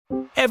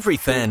Every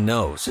fan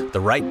knows the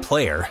right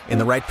player in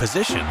the right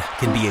position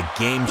can be a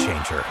game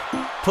changer.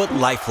 Put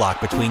LifeLock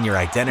between your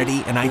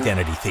identity and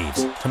identity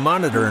thieves to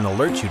monitor and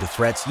alert you to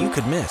threats you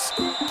could miss.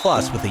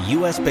 Plus, with a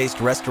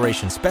U.S.-based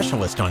restoration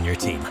specialist on your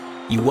team,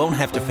 you won't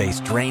have to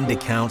face drained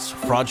accounts,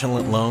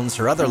 fraudulent loans,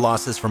 or other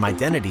losses from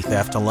identity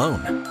theft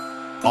alone.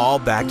 All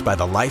backed by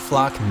the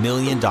LifeLock $1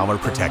 Million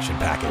Protection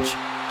Package.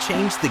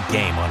 Change the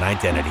game on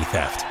identity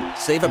theft.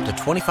 Save up to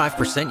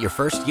 25% your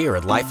first year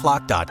at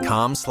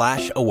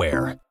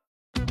LifeLock.com/aware.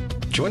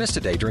 Join us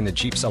today during the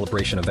Jeep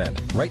Celebration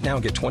event. Right now,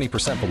 get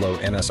 20% below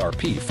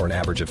MSRP for an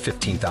average of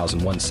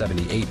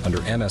 $15,178 under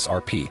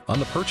MSRP on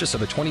the purchase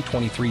of a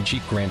 2023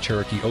 Jeep Grand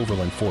Cherokee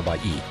Overland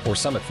 4xE or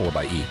Summit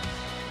 4xE.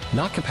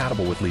 Not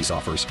compatible with lease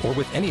offers or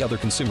with any other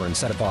consumer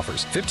incentive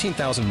offers.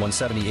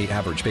 $15,178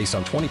 average based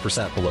on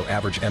 20% below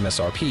average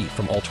MSRP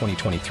from all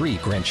 2023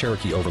 Grand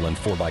Cherokee Overland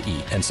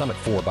 4xE and Summit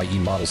 4xE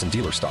models in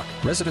dealer stock.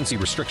 Residency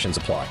restrictions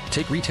apply.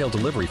 Take retail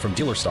delivery from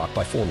dealer stock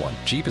by 4/1.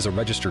 Jeep is a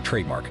registered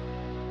trademark.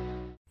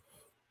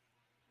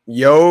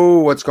 Yo,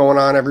 what's going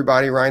on,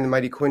 everybody? Ryan the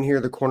Mighty Quinn here,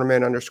 the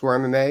cornerman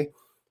 _MMA.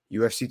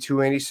 UFC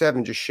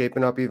 287 just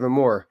shaping up even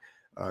more.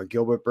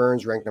 Gilbert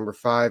Burns, ranked number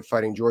 5,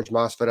 fighting George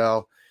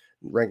Masvidal,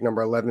 ranked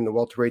number 11 in the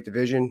welterweight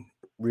division.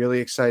 Really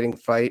exciting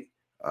fight.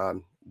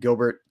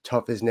 Gilbert,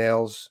 tough as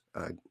nails.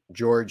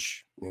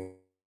 George,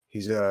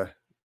 he's a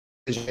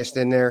just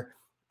in there.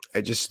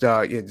 There's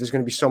going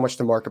to be so much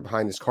to market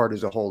behind this card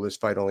as a whole. This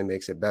fight only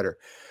makes it better.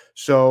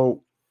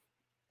 So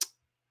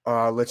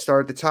let's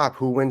start at the top.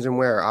 Who wins and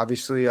where?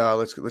 Obviously,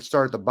 let's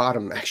start at the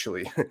bottom,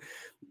 actually.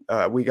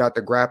 We got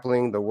the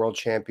grappling, the world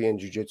champion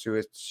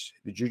jiu-jitsu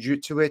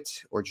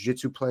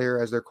player,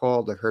 as they're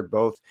called. I've heard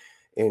both,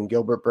 in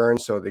Gilbert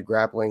Burns. So the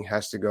grappling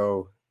has to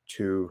go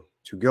to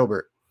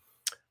Gilbert.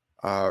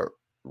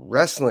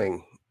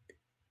 Wrestling,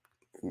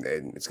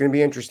 it's going to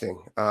be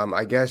interesting.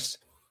 I guess,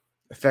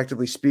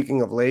 effectively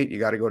speaking, of late, you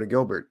got to go to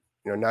Gilbert.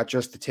 Not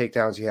just the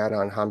takedowns he had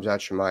on Khamzat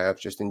Chimaev,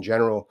 just in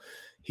general,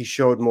 he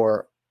showed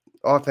more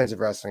offensive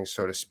wrestling,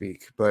 so to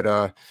speak.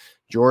 But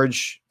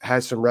George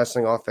has some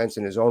wrestling offense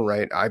in his own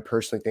right. I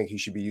personally think he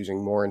should be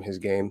using more in his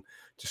game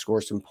to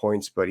score some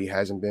points, but he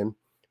hasn't been.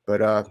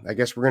 But I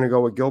guess we're going to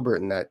go with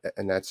Gilbert in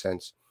that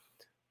sense.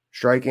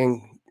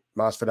 Striking,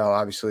 Masvidal,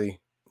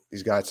 obviously,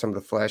 he's got some of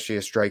the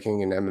flashiest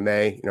striking in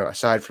MMA.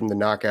 Aside from the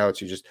knockouts,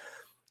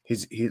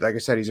 he's like I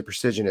said, he's a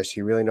precisionist.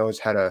 He really knows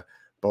how to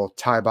both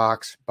Thai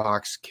box,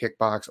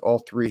 kickbox, all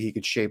three. He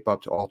could shape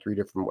up to all three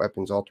different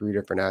weapons, all three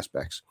different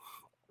aspects.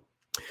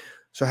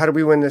 So how do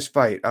we win this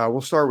fight?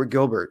 We'll start with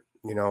Gilbert.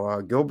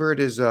 Gilbert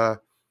is I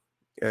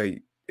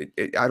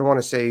don't want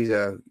to say he's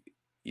a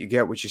you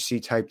get what you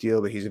see type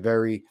deal, but he's a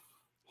very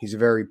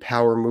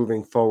power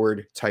moving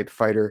forward type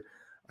fighter.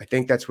 I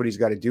think that's what he's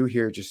got to do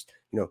here. Just,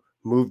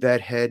 move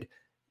that head,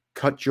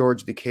 cut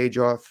the cage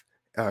off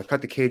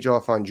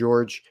on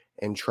George,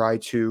 and try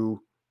to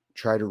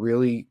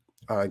really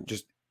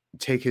just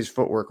take his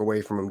footwork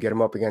away from him, get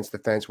him up against the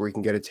fence where he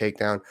can get a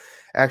takedown.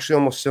 Actually,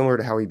 almost similar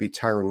to how he beat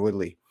Tyron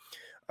Woodley.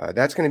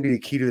 That's going to be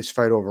the key to this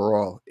fight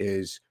overall,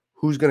 is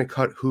who's going to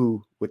cut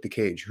who with the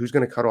cage, who's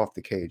going to cut off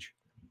the cage.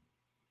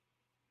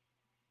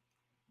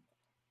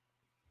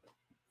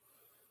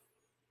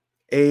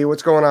 Hey,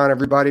 what's going on,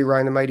 everybody?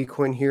 Ryan the Mighty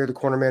Quinn here, the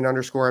cornerman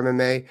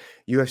 _MMA.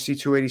 UFC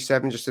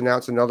 287 just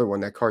announced another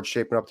one. That card's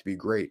shaping up to be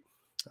great.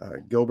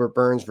 Gilbert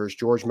Burns versus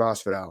George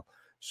Masvidal.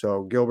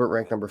 So Gilbert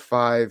ranked number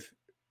 5,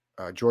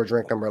 George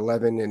ranked number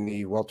 11 in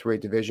the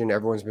welterweight division.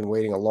 Everyone's been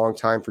waiting a long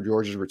time for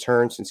George's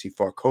return since he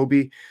fought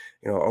Kobe.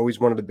 Always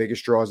one of the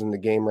biggest draws in the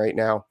game right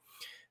now.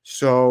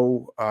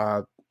 So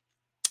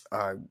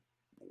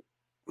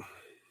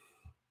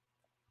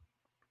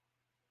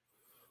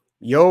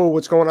yo,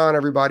 what's going on,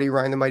 everybody?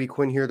 Ryan the Mighty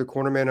Quinn here, the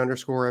cornerman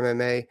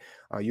 _MMA.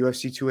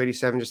 UFC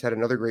 287 just had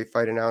another great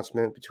fight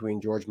announcement between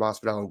George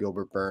Masvidal and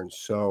Gilbert Burns.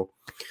 So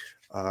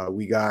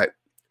we got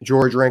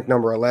George ranked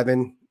number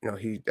 11.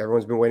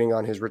 Everyone's been waiting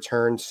on his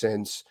return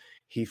since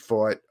he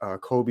fought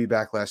Kobe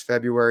back last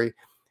February.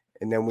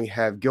 And then we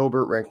have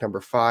Gilbert ranked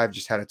number 5,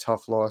 just had a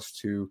tough loss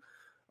to,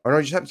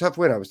 just had a tough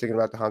win. I was thinking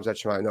about the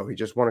Khamzat Chimaev. No, he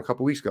just won a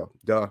couple weeks ago.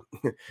 Duh.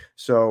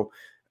 So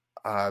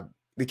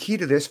the key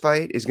to this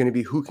fight is going to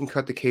be who can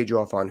cut the cage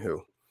off on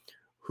who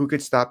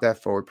could stop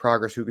that forward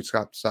progress, who could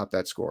stop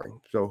that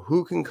scoring. So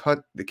who can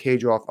cut the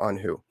cage off on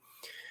who?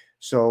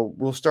 So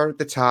we'll start at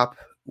the top.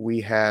 We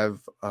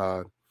have,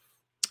 we're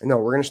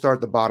going to start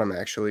at the bottom,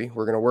 actually.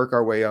 We're going to work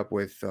our way up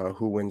with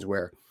who wins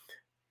where.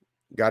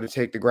 Got to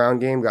take the ground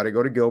game, got to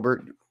go to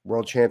Gilbert,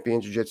 world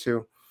champion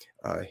jiu-jitsu.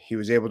 He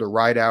was able to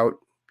ride out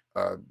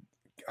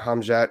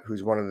Khamzat,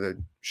 who's one of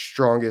the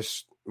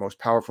strongest, most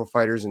powerful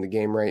fighters in the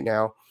game right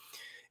now.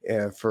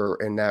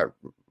 In that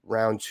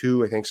round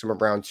 2, I think some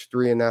of round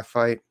 3 in that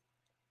fight.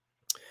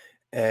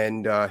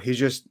 And he's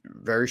just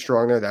very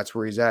strong there. That's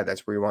where he's at.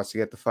 That's where he wants to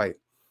get the fight.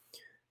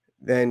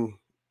 Then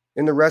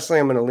in the wrestling,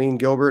 I'm going to lean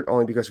Gilbert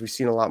only because we've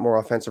seen a lot more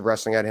offensive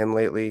wrestling at him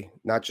lately,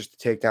 not just the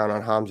takedown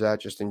on Khamzat,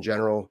 just in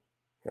general.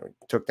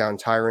 took down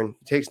Tyron.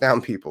 He takes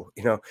down people.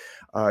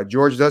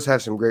 George does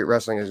have some great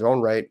wrestling in his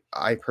own right.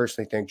 I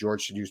personally think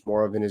George should use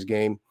more of in his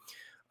game.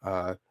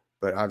 But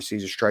obviously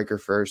he's a striker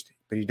first.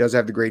 But he does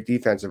have the great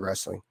defensive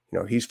wrestling.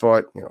 He's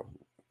fought,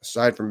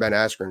 aside from Ben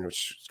Askren,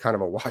 which is kind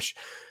of a wash,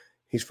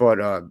 he's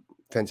fought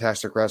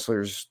fantastic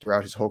wrestlers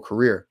throughout his whole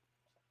career.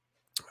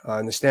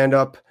 In the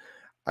stand-up,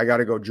 I got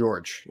to go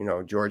George.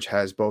 George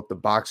has both the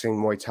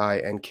boxing, Muay Thai,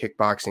 and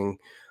kickboxing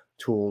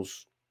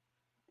tools.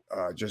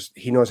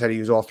 He knows how to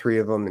use all three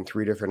of them in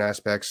three different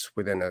aspects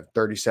within a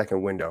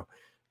 30-second window.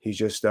 He's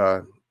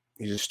a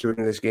student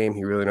of this game.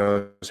 He really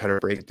knows how to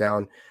break it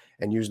down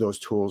and use those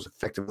tools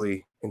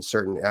effectively in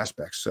certain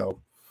aspects. So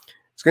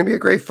it's going to be a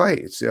great fight.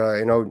 It's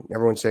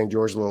everyone's saying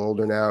George's a little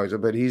older now,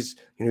 but he's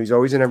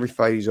always in every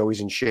fight. He's always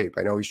in shape.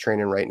 I know he's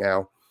training right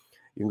now.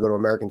 You can go to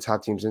American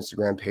Top Team's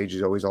Instagram page.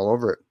 He's always all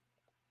over it.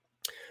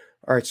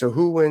 All right, so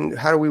who win?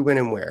 How do we win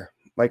and where?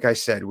 Like I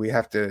said,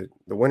 the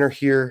winner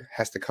here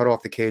has to cut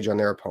off the cage on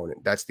their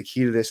opponent. That's the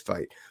key to this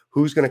fight.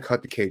 Who's going to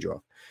cut the cage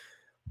off?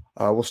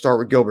 We'll start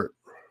with Gilbert.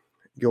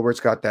 Gilbert's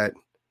got that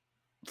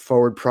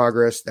forward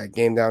progress, that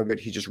game down good.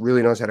 He just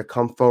really knows how to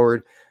come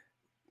forward.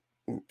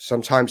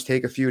 Sometimes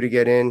take a few to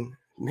get in,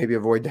 maybe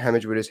avoid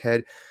damage with his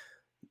head.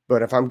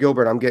 But if I'm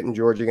Gilbert, I'm getting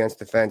George against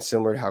the fence,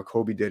 similar to how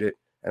Kobe did it,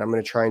 and I'm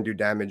going to try and do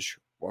damage.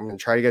 I'm going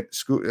to try to get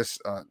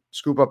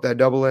scoop up that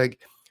double leg,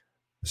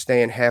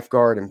 stay in half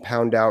guard, and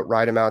pound out,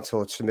 ride him out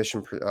till a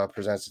submission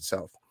presents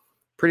itself.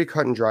 Pretty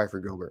cut and dry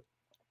for Gilbert.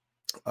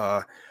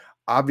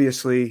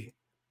 Obviously,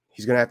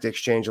 he's going to have to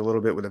exchange a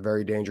little bit with a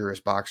very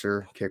dangerous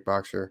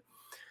kickboxer.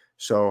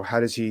 So how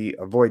does he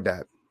avoid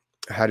that?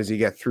 How does he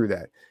get through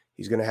that?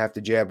 He's going to have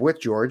to jab with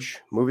George,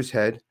 move his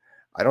head.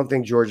 I don't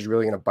think George is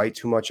really going to bite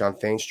too much on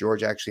feints.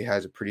 George actually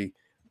has a pretty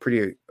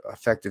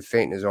effective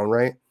feint in his own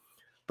right,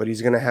 but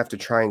he's going to have to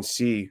try and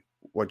see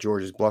what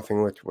George is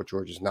bluffing with, what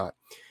George is not.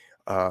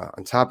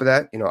 On top of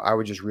that, I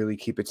would just really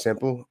keep it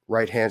simple.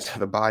 Right hands to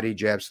the body,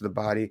 jabs to the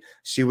body,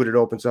 see what it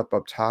opens up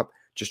top.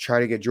 Just try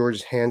to get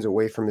George's hands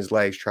away from his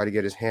legs. Try to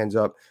get his hands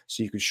up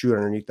so you could shoot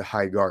underneath the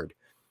high guard.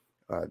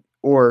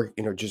 Or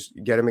just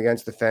get him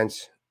against the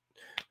fence.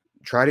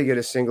 Try to get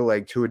a single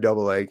leg to a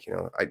double leg.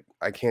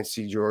 I can't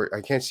see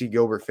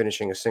Gilbert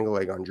finishing a single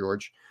leg on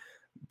George,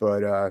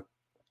 but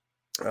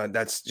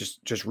that's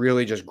just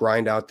really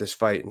grind out this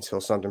fight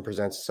until something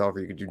presents itself, or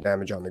you could do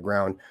damage on the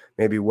ground.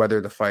 Maybe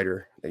weather the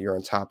fighter that you're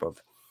on top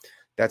of.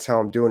 That's how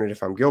I'm doing it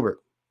if I'm Gilbert.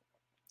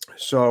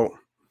 So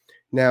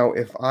now,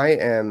 if I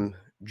am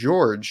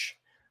George,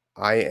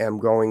 I am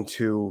going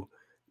to,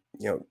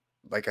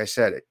 like I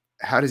said,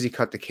 how does he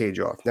cut the cage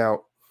off?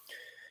 Now,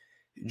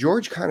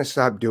 George kind of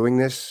stopped doing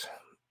this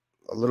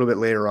a little bit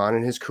later on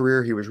in his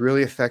career. He was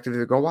really effective.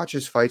 Go watch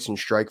his fights in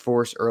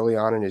Strikeforce early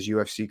on in his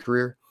UFC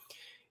career.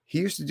 He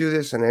used to do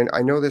this, and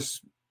I know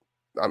this,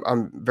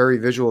 I'm very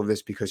visual of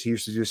this because he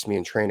used to do this to me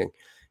in training.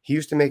 He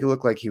used to make it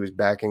look like he was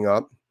backing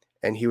up,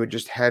 and he would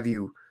just have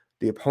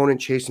the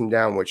opponent chase him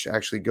down, which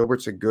actually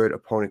Gilbert's a good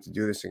opponent to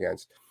do this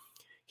against.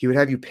 He would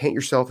have you paint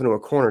yourself into a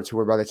corner to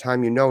where by the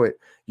time you know it,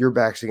 your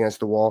back's against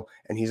the wall,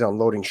 and he's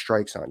unloading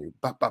strikes on you.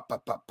 Bop, bop,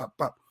 bop, bop, bop,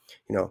 bop.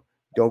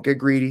 Don't get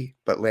greedy,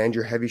 but land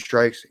your heavy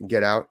strikes and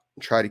get out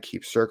and try to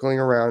keep circling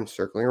around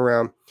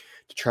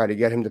to try to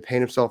get him to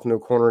paint himself into a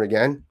corner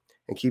again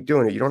and keep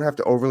doing it. You don't have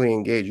to overly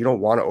engage. You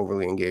don't want to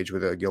overly engage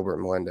with Gilbert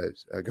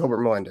Melendez.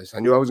 I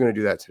knew I was going to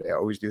do that today. I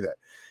always do that.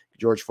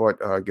 George fought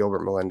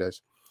Gilbert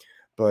Melendez,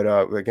 but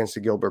against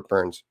the Gilbert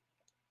Burns.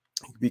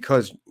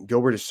 Because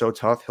Gilbert is so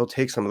tough, he'll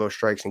take some of those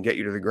strikes and get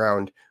you to the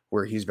ground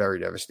where he's very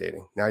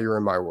devastating. Now you're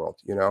in my world,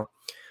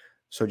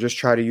 So just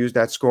try to use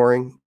that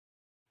scoring.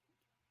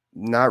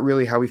 Not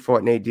really how he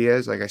fought Nate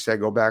Diaz. Like I said,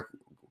 go back,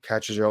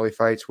 catch his early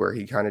fights where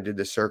he kind of did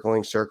the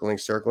circling,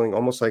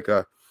 almost like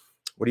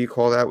what do you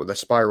call that? With a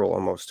spiral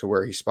almost, to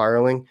where he's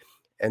spiraling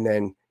and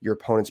then your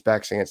opponent's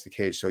back's against the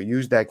cage. So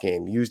use that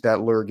game, use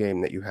that lure game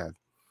that you have.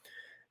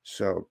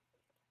 So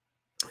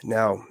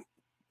now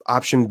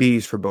option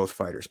B's for both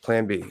fighters.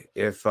 Plan B.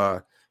 If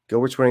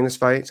Gilbert's winning this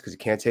fight, it's because he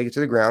can't take it to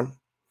the ground.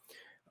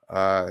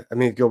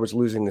 If Gilbert's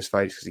losing this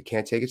fight, it's because he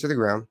can't take it to the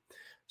ground.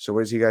 So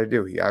what does he got to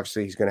do?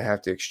 He's going to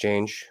have to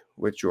exchange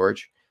with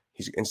George.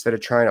 Instead of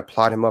trying to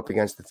plot him up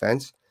against the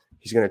fence,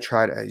 he's got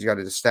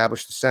to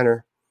establish the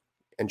center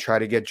and try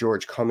to get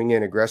George coming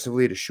in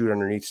aggressively to shoot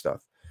underneath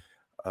stuff.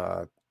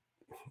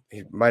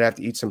 He might have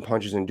to eat some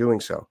punches in doing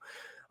so.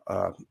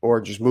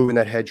 Or just moving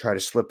that head, try to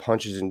slip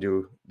punches and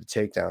do the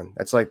takedown.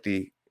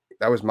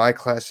 That was my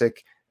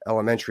classic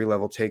elementary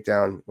level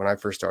takedown when I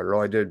first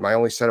started. My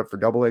only setup for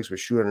double legs was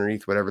shoot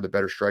underneath whatever the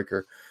better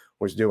striker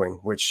was doing,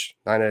 which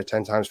 9 out of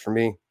 10 times for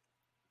me,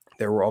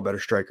 they were all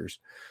better strikers.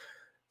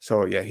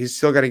 So yeah, he's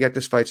still got to get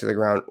this fight to the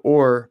ground,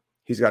 or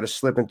he's got to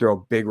slip and throw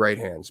big right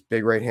hands,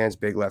 big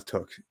left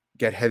hook,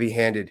 get heavy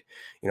handed.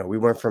 We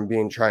went from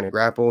trying to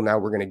grapple. Now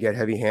we're going to get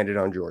heavy handed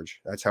on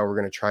George. That's how we're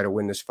going to try to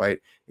win this fight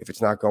if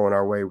it's not going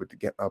our way with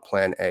the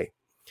plan A.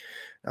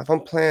 Now, if I'm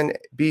plan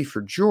B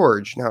for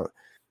George, now,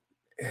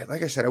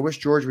 like I said, I wish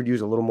George would use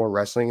a little more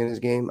wrestling in his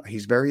game.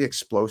 He's very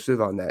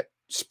explosive on that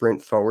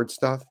sprint forward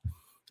stuff.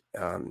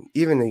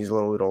 even though he's a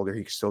little bit older,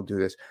 he can still do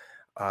this.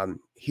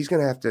 He's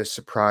going to have to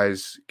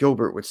surprise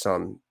Gilbert with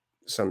some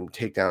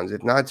takedowns,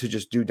 if not to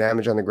just do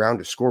damage on the ground,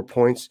 to score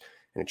points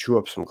and chew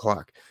up some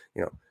clock.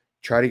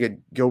 Try to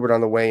get Gilbert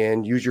on the way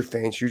in, use your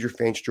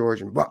feints,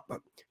 George, and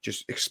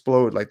just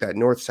explode like that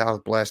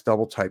north-south blast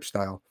double type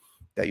style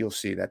that you'll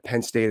see, that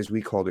Penn State, as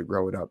we called it,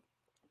 grow it up.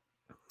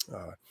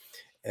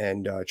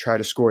 And try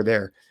to score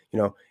there.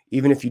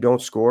 Even if you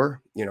don't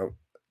score,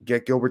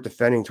 get Gilbert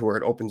defending to where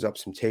it opens up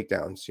some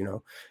takedowns,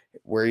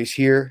 where he's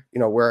here,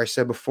 where I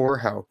said before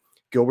how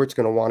Gilbert's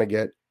going to want to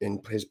get,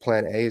 in his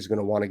plan A, is going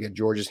to want to get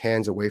George's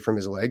hands away from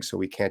his legs so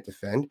he can't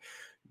defend.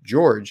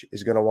 George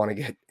is going to want to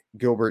get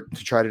Gilbert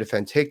to try to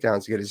defend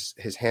takedowns to get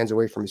his hands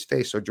away from his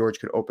face so George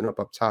could open up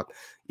top,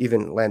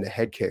 even land a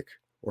head kick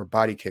or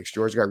body kicks.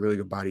 George got really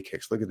good body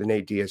kicks. Look at the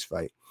Nate Diaz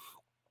fight.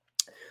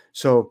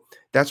 So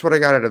that's what I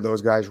got out of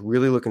those guys.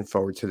 Really looking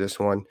forward to this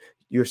one.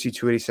 UFC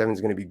 287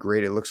 is going to be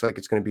great. It looks like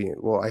it's going to be,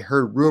 well, I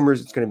heard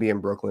rumors it's going to be in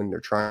Brooklyn. They're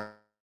trying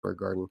for a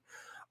garden.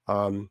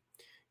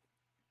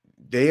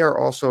 They are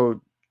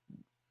also,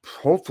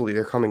 hopefully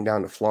they're coming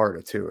down to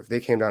Florida too. If they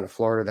came down to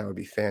Florida, that would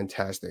be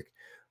fantastic.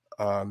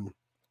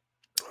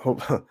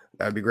 Hope that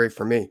would be great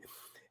for me.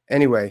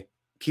 Anyway,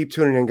 keep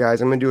tuning in,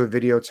 guys. I'm going to do a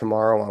video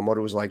tomorrow on what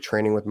it was like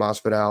training with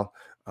Masvidal.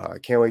 I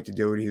can't wait to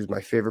do it. He was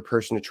my favorite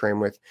person to train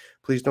with.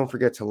 Please don't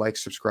forget to like,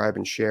 subscribe,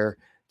 and share.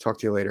 Talk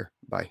to you later.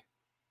 Bye.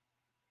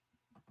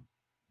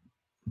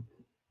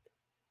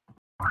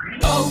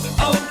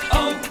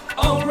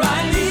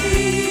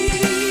 O'Reilly.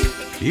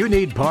 You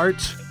need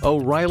parts?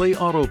 O'Reilly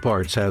Auto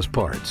Parts has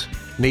parts.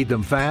 Need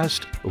them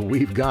fast?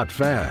 We've got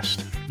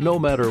fast. No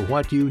matter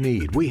what you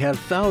need, we have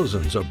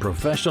thousands of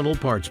professional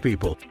parts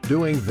people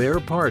doing their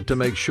part to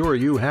make sure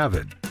you have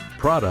it.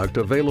 Product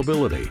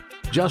availability.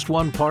 Just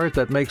one part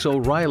that makes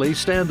O'Reilly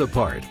stand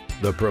apart.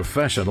 The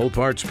professional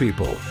parts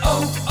people.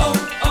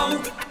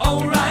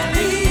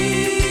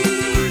 O'Reilly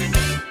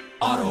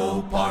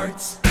Auto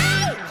Parts.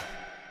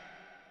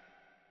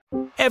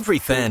 Every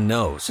fan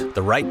knows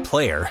the right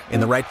player in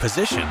the right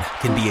position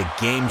can be a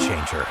game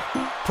changer.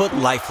 Put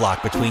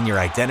LifeLock between your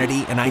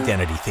identity and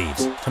identity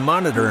thieves to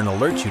monitor and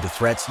alert you to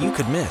threats you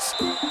could miss.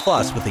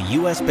 Plus, with a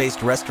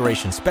U.S.-based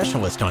restoration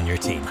specialist on your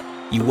team,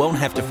 you won't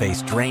have to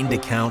face drained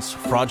accounts,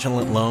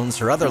 fraudulent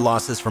loans, or other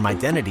losses from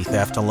identity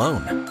theft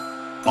alone.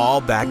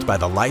 All backed by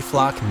the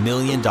LifeLock $1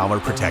 Million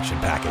Protection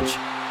Package.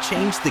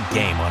 Change the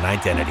game on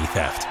identity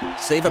theft.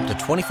 Save up to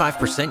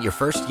 25% your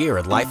first year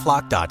at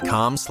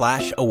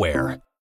LifeLock.com/aware.